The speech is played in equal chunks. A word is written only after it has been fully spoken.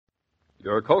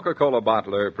Your Coca-Cola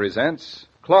bottler presents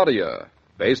Claudia,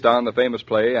 based on the famous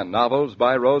play and novels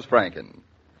by Rose Franken.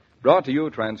 Brought to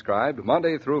you, transcribed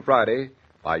Monday through Friday,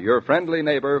 by your friendly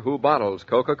neighbor who bottles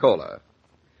Coca-Cola.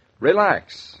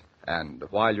 Relax, and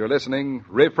while you're listening,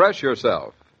 refresh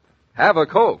yourself. Have a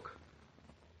Coke.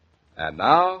 And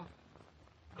now,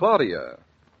 Claudia.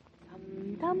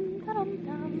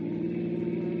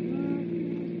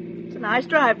 It's a nice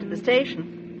drive to the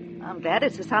station. I'm glad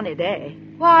it's a sunny day.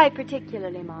 Why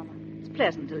particularly, Mama? It's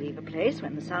pleasant to leave a place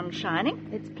when the sun's shining.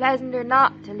 It's pleasanter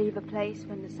not to leave a place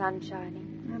when the sun's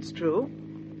shining. That's true.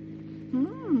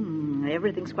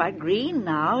 Everything's quite green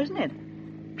now, isn't it?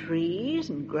 Trees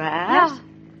and grass. Yeah,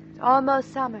 it's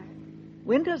almost summer.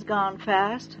 Winter's gone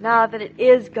fast. Now that it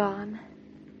is gone.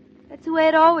 That's the way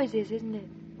it always is, isn't it?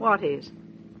 What is?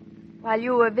 While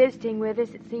you were visiting with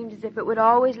us, it seemed as if it would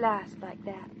always last like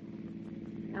that.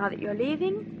 Now that you're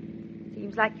leaving, it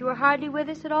seems like you were hardly with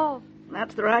us at all.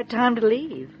 That's the right time to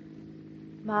leave.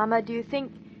 Mama, do you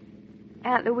think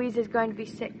Aunt Louisa's going to be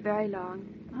sick very long?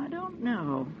 I don't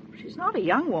know. She's not a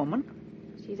young woman.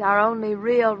 She's our only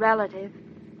real relative.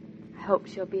 I hope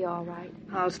she'll be all right.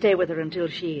 I'll stay with her until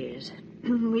she is.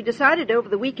 We decided over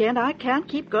the weekend I can't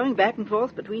keep going back and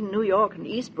forth between New York and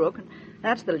Eastbrook, and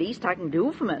that's the least I can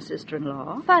do for my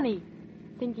sister-in-law. Funny,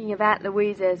 thinking of Aunt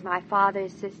Louisa as my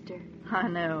father's sister. I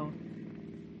know.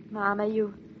 Mama,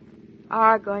 you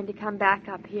are going to come back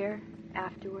up here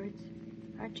afterwards,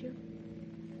 aren't you?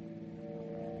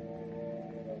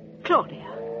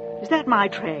 Claudia, is that my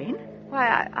train?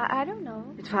 Why, I don't know.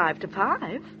 It's 5 to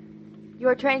 5.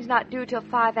 Your train's not due till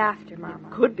 5 after, Mama.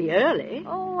 It could be early.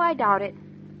 Oh, I doubt it.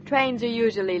 Trains are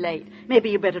usually late. Maybe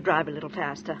you better drive a little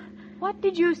faster. What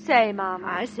did you say, Mama?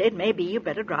 I said maybe you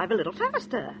better drive a little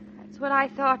faster. That's what I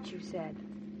thought you said.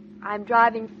 I'm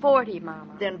driving 40,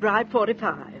 Mama. Then drive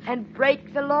 45. And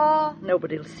break the law?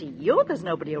 Nobody'll see you. There's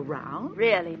nobody around.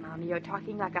 Really, Mama, you're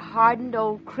talking like a hardened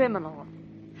old criminal.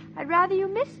 I'd rather you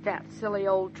miss that silly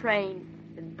old train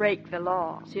than break the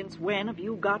law. Since when have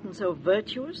you gotten so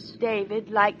virtuous? David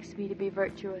likes me to be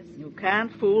virtuous. You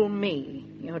can't fool me.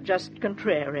 You're just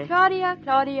contrary. Claudia,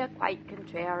 quite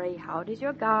contrary. How does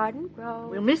your garden grow?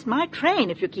 We'll miss my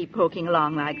train if you keep poking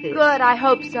along like this. Good, I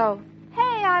hope so.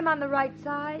 Hey, I'm on the right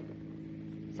side.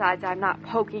 Besides, I'm not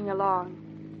poking along.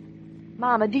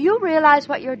 Mama, do you realize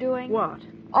what you're doing? What?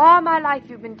 All my life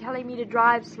you've been telling me to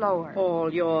drive slower.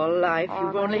 All your life.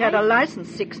 You've only had a license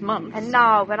 6 months. And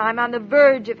now, when I'm on the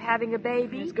verge of having a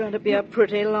baby... It's going to be a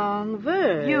pretty long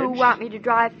verge. You want me to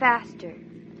drive faster.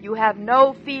 You have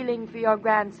no feeling for your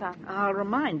grandson. I'll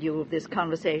remind you of this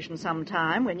conversation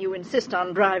sometime when you insist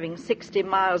on driving 60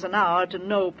 miles an hour to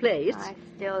no place. I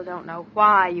still don't know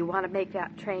why you want to make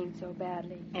that train so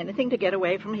badly. Anything to get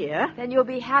away from here. Then you'll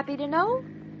be happy to know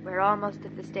we're almost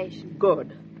at the station.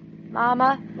 Good.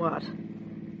 Mama? What?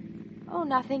 Oh,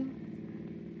 nothing.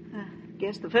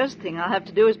 Guess the first thing I'll have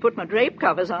to do is put my drape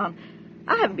covers on.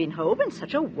 I haven't been home in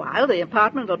such a while. The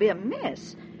apartment will be a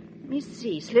mess. Let me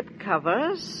see. Slip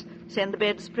covers. Send the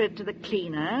bedspread to the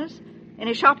cleaners.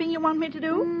 Any shopping you want me to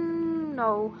do?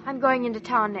 No. I'm going into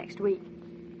town next week.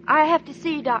 I have to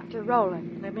see Dr.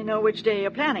 Rowland. Let me know which day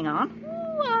you're planning on.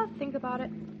 Oh, I'll think about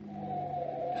it.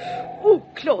 Oh,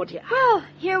 Claudia. Well,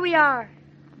 here we are.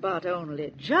 But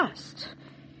only just.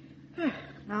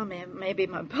 Now maybe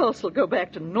my pulse will go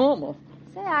back to normal.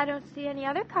 Say, I don't see any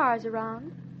other cars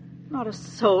around. Not a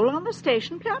soul on the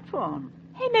station platform.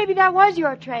 Hey, maybe that was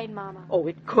your train, Mama. Oh,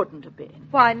 it couldn't have been.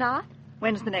 Why not?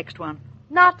 When's the next one?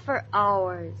 Not for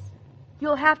hours.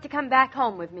 You'll have to come back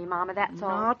home with me, Mama, that's all.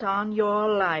 Not on your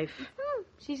life.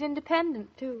 She's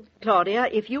independent, too. Claudia,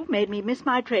 if you've made me miss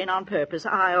my train on purpose,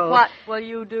 I'll... What will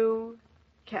you do?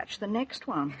 Catch the next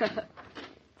one.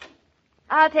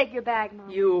 I'll take your bag,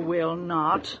 Mama. You will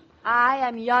not. I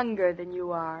am younger than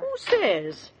you are. Who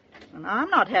says? And I'm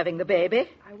not having the baby.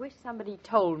 I wish somebody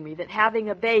told me that having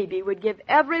a baby would give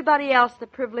everybody else the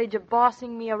privilege of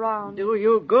bossing me around. Do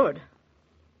you good.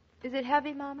 Is it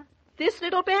heavy, Mama? This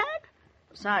little bag?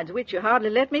 Besides which, you hardly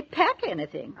let me pack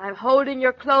anything. I'm holding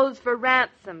your clothes for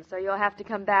ransom, so you'll have to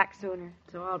come back sooner.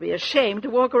 So I'll be ashamed to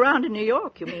walk around in New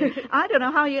York, you mean. I don't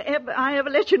know how I ever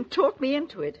let you talk me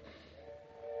into it.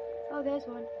 Oh, there's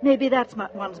one. Maybe that's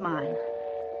one's mine.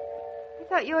 I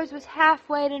thought yours was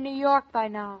halfway to New York by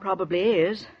now. Probably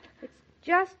is. It's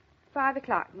just 5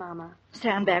 o'clock, Mama.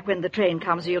 Stand back when the train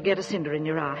comes or you'll get a cinder in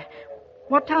your eye.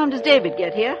 What time does David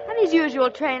get here? On his usual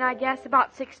train, I guess,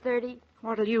 about 6:30.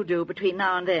 What'll you do between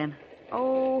now and then?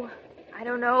 Oh, I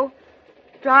don't know.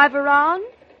 Drive around?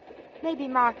 Maybe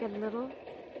market a little.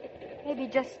 Maybe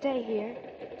just stay here.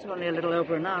 It's only a little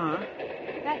over an hour.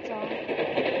 That's all.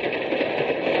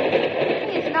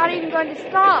 Hey, it's not not even going to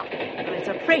stop. Well, it's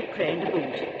a freight train to boot.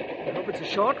 I hope it's a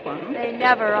short one. They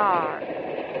never are.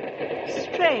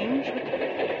 Strange.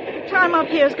 The time up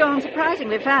here has gone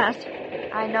surprisingly fast.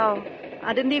 I know.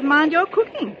 I didn't even mind your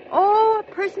cooking. Oh,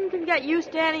 a person can get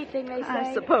used to anything, they say.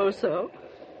 I suppose so.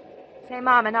 Say,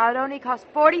 Mama, now it only costs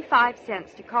 45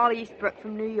 cents to call Eastbrook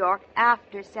from New York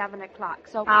after 7 o'clock,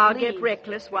 so I'll please. get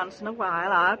reckless once in a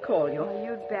while. I'll call you. Oh,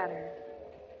 you'd better.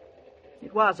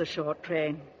 It was a short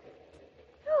train.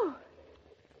 Oh,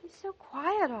 it's so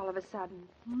quiet all of a sudden.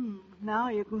 Now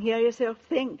you can hear yourself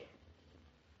think.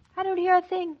 I don't hear a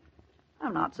thing.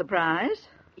 I'm not surprised.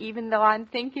 Even though I'm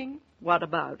thinking What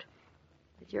about?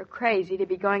 that you're crazy to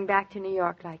be going back to New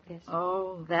York like this.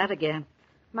 Oh, that again.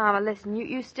 Mama, listen,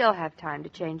 you still have time to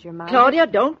change your mind. Claudia,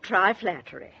 don't try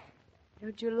flattery.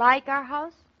 Don't you like our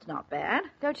house? It's not bad.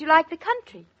 Don't you like the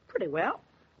country? Pretty well.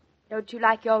 Don't you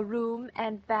like your room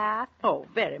and bath? Oh,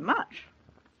 very much.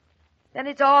 Then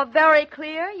it's all very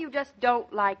clear. You just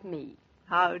don't like me.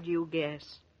 How'd you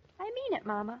guess? I mean it,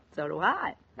 Mama. So do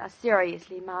I. Now,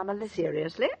 seriously, Mama, listen.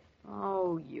 Seriously?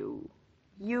 Oh, you.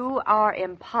 You are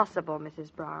impossible,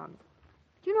 Mrs. Brown.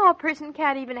 Do you know a person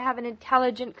can't even have an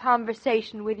intelligent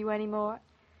conversation with you anymore?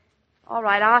 All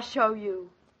right, I'll show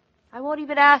you. I won't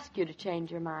even ask you to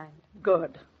change your mind.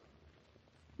 Good.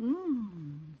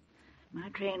 My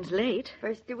train's late.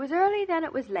 First it was early, then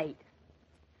it was late.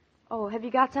 Oh, have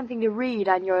you got something to read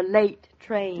on your late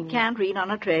train? Can't read on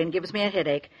a train. Gives me a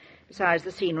headache. Besides,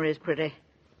 the scenery is pretty.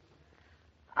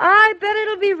 I bet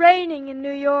it'll be raining in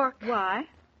New York. Why?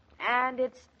 And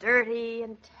it's dirty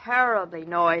and terribly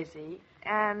noisy.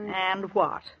 And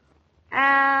what?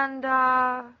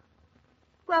 Well,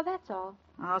 that's all.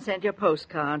 I'll send you a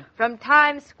postcard. From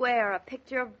Times Square, a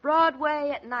picture of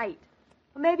Broadway at night.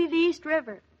 Or maybe the East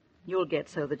River. You'll get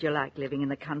so that you like living in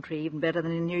the country even better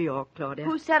than in New York, Claudia.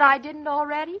 Who said I didn't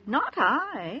already? Not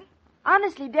I.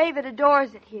 Honestly, David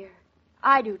adores it here.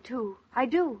 I do, too. I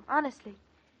do, honestly.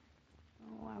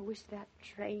 Oh, I wish that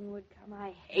train would come.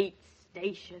 I hate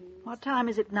stations. What time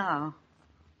is it now?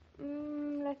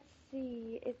 Let's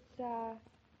see. It's,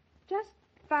 just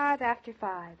 5 after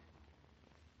 5.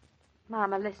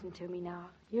 Mama, listen to me now.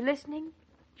 You listening?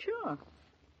 Sure.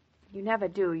 You never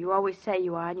do. You always say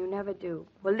you are, and you never do.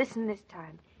 Well, listen this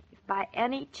time. If by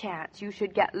any chance you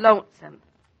should get lonesome,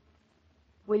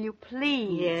 will you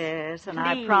please? Yes, and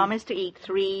please. I promise to eat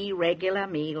 3 regular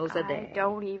meals a day. I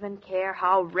don't even care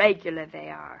how regular they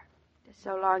are. Just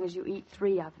so long as you eat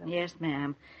 3 of them. Yes,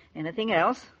 ma'am. Anything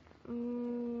else?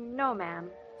 No, ma'am.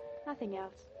 Nothing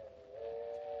else.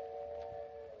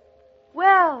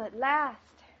 Well, at last.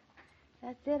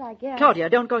 That's it, I guess. Claudia,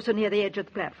 don't go so near the edge of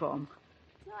the platform.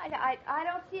 No, I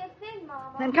don't see a thing,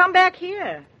 Mama. Then come back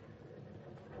here.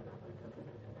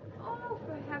 Oh,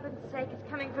 for heaven's sake, it's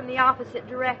coming from the opposite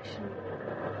direction.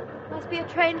 Must be a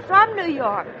train from New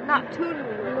York, not to New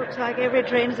York. Looks like every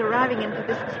train is arriving into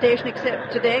this station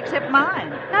except mine.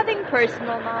 Nothing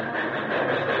personal, Mama.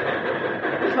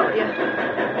 Claudia,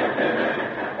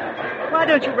 why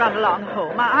don't you run along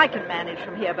home? I can manage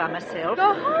from here by myself.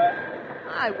 Go home?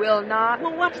 I will not.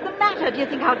 Well, what's the matter? Do you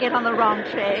think I'll get on the wrong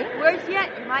train? Worse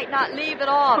yet, you might not leave at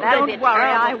all. Oh, That'd be a don't worry,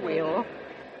 I terrible thing. will.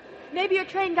 Maybe your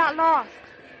train got lost.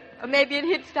 Or maybe it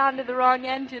hitched onto the wrong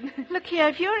engine. Look here,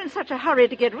 if you're in such a hurry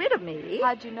to get rid of me...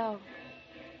 How'd you know?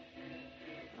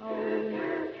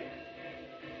 Oh,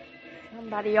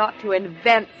 somebody ought to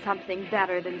invent something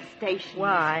better than stations.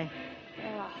 Why?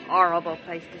 They're a horrible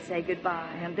place to say goodbye.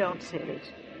 And don't say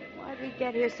it. Why'd we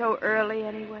get here so early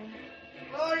anyway?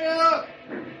 Claudia!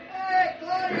 Hey,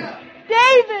 Claudia!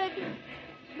 David!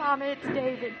 Mama, it's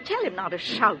David. Tell him not to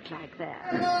shout like that.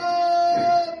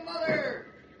 Hello, Mother!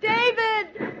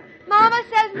 David! Mama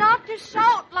says not to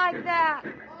shout like that.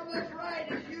 Mama's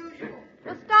right, as usual.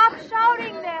 Well, stop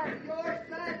shouting then. Your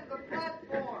side of the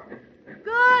platform.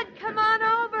 Good. Come on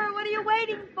over. What are you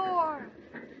waiting for?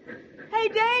 Hey,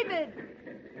 David.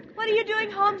 What are you doing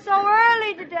home so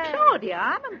early today? Claudia,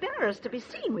 I'm embarrassed to be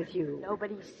seen with you.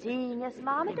 Nobody's seeing us,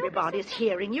 Mama. Don't Everybody's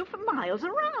hearing you for miles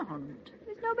around.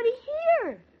 There's nobody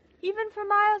here, even for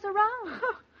miles around.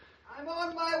 I'm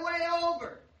on my way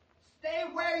over. Stay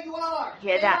where you are.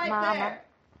 Hear Stay that, right Mama? there.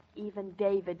 Even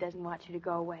David doesn't want you to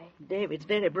go away. David's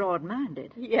very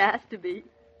broad-minded. He has to be.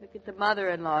 Look at the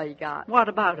mother-in-law you got. What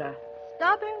about her?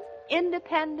 Stubborn,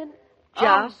 independent.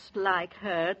 Just like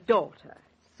her daughter.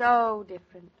 So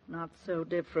different. Not so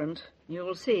different.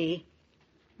 You'll see.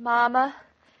 Mama,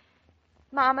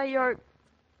 your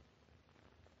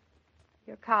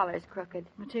collar's crooked.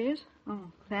 It is?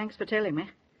 Oh, thanks for telling me.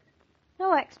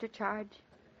 No extra charge.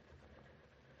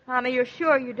 Mama, you're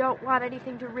sure you don't want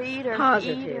anything to read or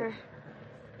Positive. eat or...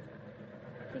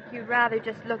 I think you'd rather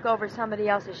just look over somebody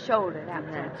else's shoulder, that's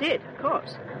all. That's it, of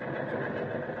course.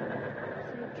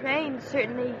 The trains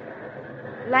certainly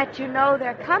let you know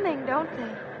they're coming, don't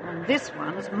they? And this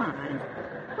one is mine.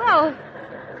 Well,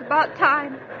 it's about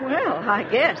time. Well, I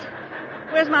guess.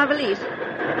 Where's my valise?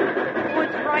 Oh,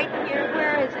 it's right here.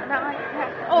 Where is it now?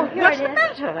 Oh, here What's it is.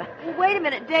 What's the matter? Well, wait a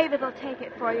minute. David will take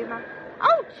it for you, Mom.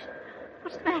 Ouch!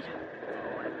 What's the matter?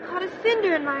 I've caught a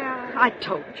cinder in my eye. I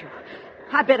told you.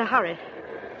 I better hurry.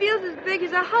 It feels as big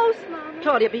as a house, Mama.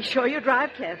 Claudia, be sure you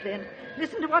drive carefully and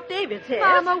listen to what David says.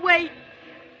 Mama, wait.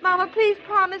 Mama, please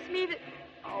promise me that...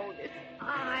 Oh, this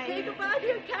eye. Say goodbye to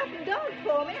your Captain Dog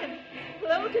for me and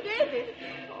hello to David.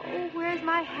 Oh, where's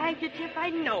my handkerchief? I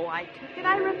know I took it.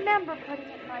 I remember putting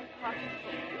it in my pocket.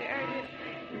 There it is.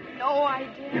 No, I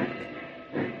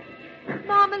didn't.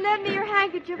 Mama, lend me your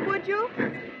handkerchief, would you?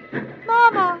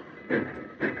 Mama!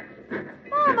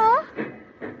 Mama!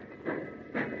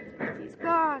 He's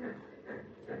gone.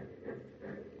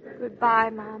 Goodbye,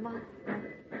 Mama.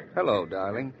 Hello,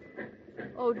 darling.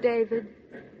 Oh, David.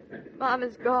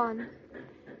 Mama's gone.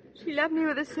 She left me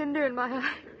with a cinder in my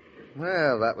eye.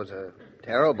 Well, that was a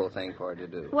terrible thing for her to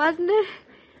do. Wasn't it?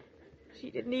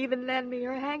 She didn't even lend me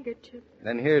her handkerchief.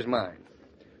 Then here's mine.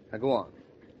 Now go on.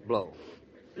 Blow.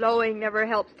 Blowing never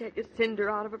helps take a cinder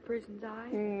out of a person's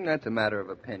eye. That's a matter of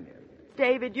opinion.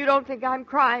 David, you don't think I'm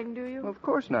crying, do you? Of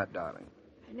course not, darling.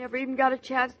 I never even got a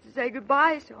chance to say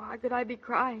goodbye, so how could I be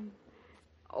crying?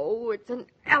 Oh, it's an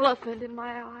elephant in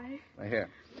my eye. Now, here.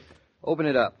 Open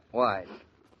it up, wide.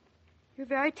 You're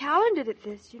very talented at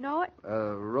this, you know it?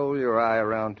 Roll your eye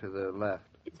around to the left.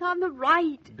 It's on the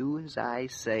right. Do as I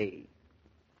say.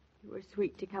 You were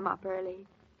sweet to come up early,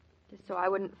 just so I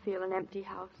wouldn't feel an empty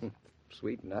house.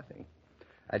 Sweet nothing.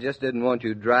 I just didn't want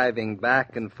you driving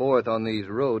back and forth on these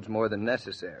roads more than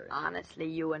necessary. Honestly,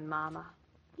 you and Mama.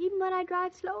 Even when I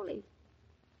drive slowly.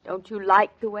 Don't you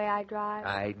like the way I drive?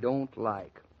 I don't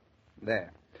like.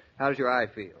 There. How does your eye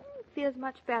feel? It feels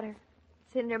much better.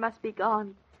 Cinder must be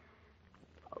gone.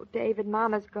 Oh, David,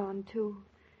 Mama's gone, too.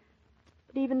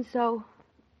 But even so,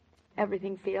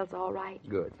 everything feels all right.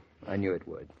 Good. I knew it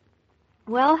would.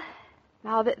 Well,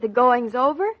 now that the going's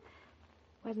over,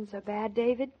 wasn't so bad,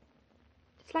 David.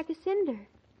 Just like a cinder.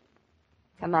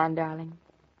 Come on, darling.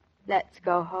 Let's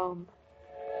go home.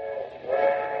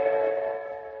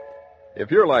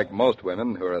 If you're like most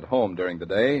women who are at home during the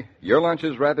day, your lunch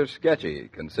is rather sketchy,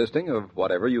 consisting of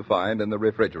whatever you find in the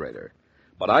refrigerator.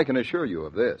 But I can assure you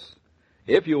of this.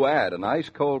 If you add an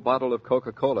ice-cold bottle of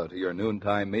Coca-Cola to your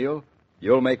noontime meal,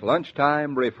 you'll make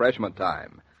lunchtime refreshment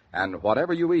time, and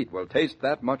whatever you eat will taste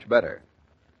that much better.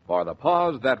 For the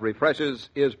pause that refreshes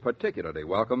is particularly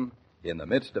welcome in the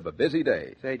midst of a busy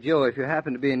day. Say, Joe, if you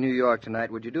happen to be in New York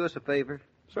tonight, would you do us a favor?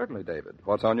 Certainly, David.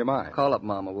 What's on your mind? Call up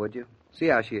Mama, would you? See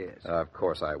how she is. Of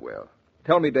course I will.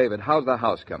 Tell me, David, how's the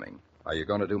house coming? Are you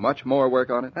going to do much more work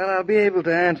on it? Well, I'll be able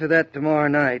to answer that tomorrow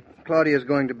night. Claudia's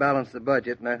going to balance the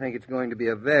budget, and I think it's going to be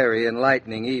a very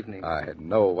enlightening evening. I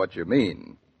know what you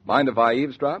mean. Mind if I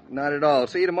eavesdrop? Not at all.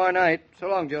 See you tomorrow night. So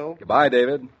long, Joe. Goodbye,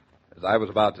 David. As I was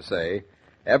about to say,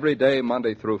 every day,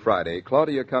 Monday through Friday,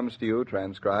 Claudia comes to you,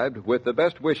 transcribed, with the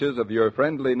best wishes of your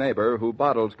friendly neighbor who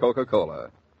bottles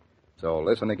Coca-Cola. So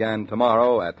listen again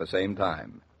tomorrow at the same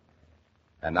time.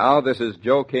 And now this is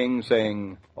Joe King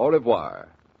saying au revoir.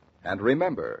 And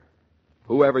remember,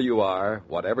 whoever you are,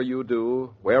 whatever you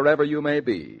do, wherever you may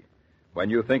be,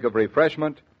 when you think of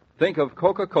refreshment, think of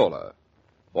Coca-Cola.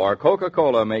 For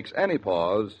Coca-Cola makes any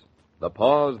pause the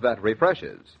pause that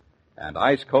refreshes. And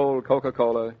ice-cold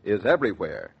Coca-Cola is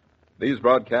everywhere. These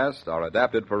broadcasts are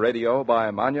adapted for radio by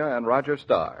Manya and Roger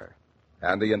Starr.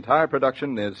 And the entire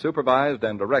production is supervised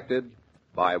and directed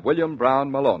by William Brown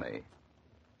Maloney.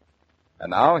 And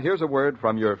now, here's a word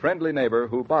from your friendly neighbor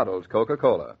who bottles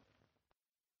Coca-Cola.